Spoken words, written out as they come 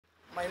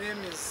My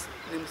name is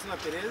Nimusima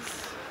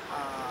Pereez,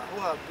 who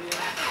have been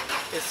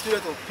a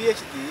student of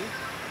PhD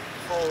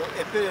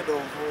for a period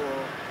of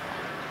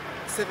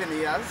 7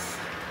 years.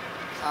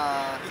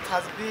 It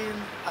has been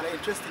an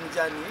interesting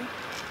journey,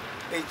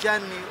 a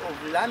journey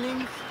of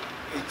learning,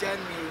 a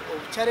journey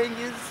of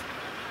challenges,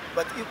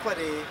 but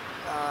equally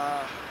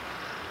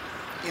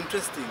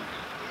interesting.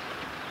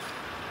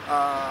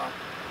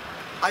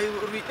 I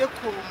will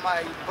echo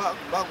my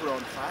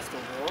background first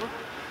of all,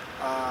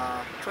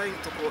 trying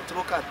to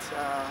look at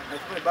my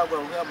family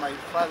background where my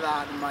father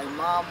and my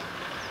mom,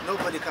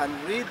 nobody can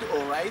read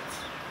or write.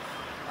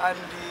 And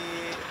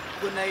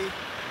when I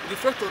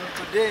reflect on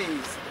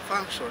today's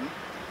function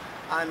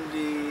and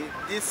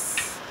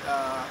this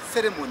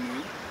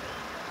ceremony,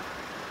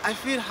 I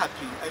feel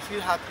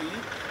happy,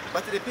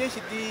 but the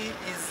PhD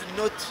is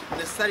not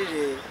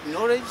necessarily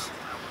knowledge,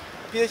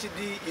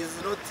 PhD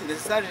is not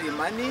necessarily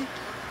money,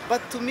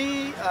 but to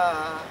me,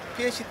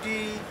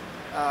 PhD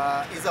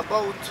is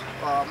about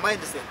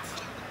mindset,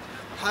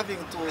 having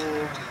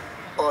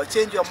to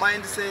change your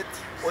mindset,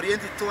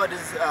 oriented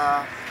towards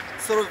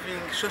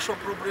solving social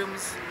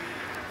problems.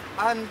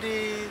 And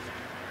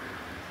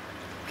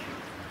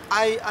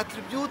I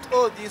attribute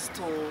all this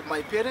to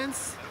my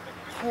parents,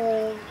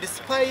 who,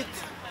 despite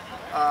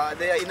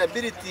their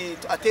inability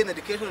to attain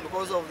education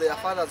because of their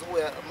fathers who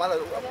were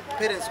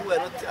parents who were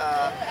not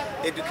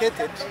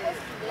educated,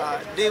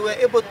 they were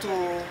able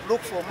to look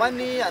for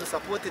money and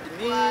supported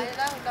me.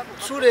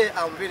 Truly,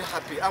 I'm very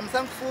happy. I'm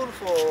thankful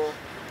for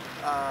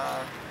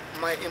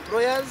my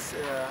employers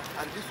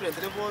at different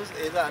levels,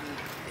 either at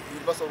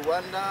University of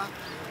Rwanda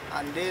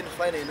and then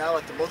finally now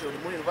at Mount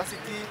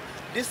University.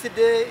 This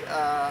day,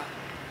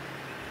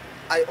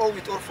 I owe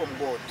it all from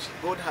God.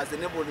 God has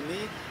enabled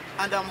me,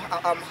 and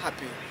I'm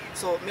happy.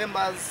 So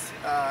members,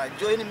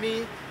 join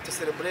me to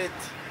celebrate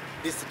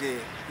this day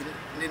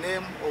in the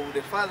name of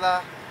the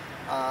Father,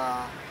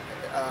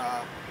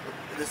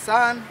 the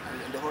Son,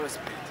 and the Holy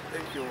Spirit.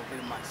 Thank you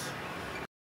very much.